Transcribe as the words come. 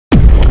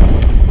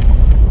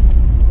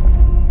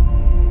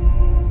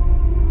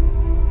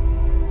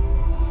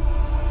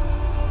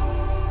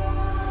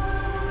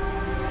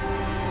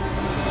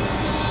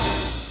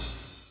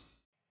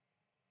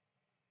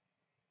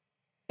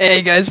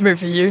Hey guys,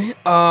 Murphy here.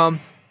 My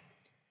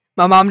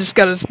mom just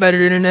got us better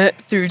internet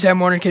through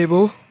Time Warner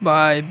Cable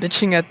by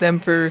bitching at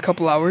them for a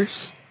couple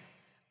hours.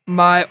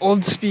 My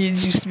old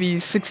speeds used to be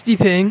 60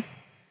 ping,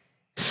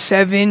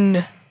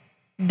 7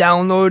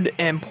 download,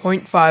 and zero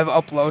point 0.5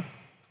 upload.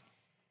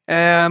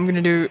 I'm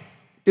gonna do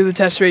the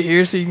test right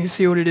here so you can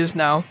see what it is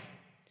now.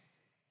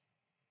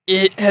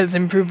 It has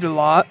improved a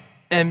lot,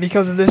 and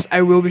because of this,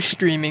 I will be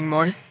streaming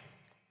more.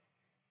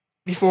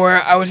 Before,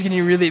 I was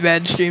getting really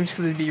bad streams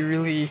because it'd be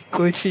really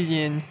glitchy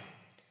and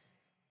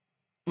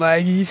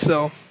laggy,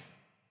 so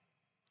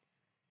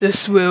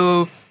this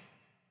will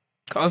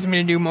cause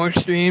me to do more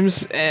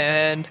streams,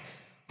 and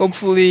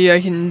hopefully I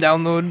can not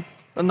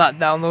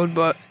download,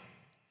 but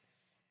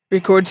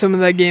record some of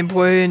that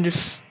gameplay and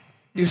just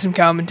do some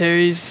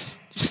commentaries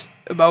just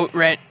about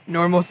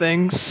normal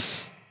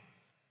things.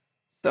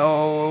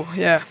 So,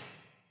 yeah.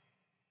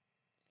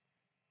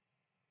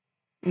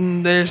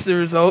 And there's the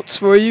results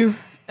for you,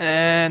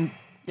 and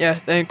yeah,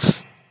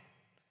 thanks.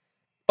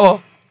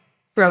 Oh,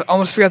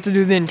 almost forgot to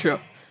do the intro.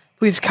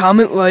 Please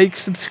comment, like,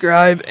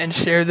 subscribe, and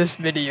share this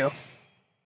video.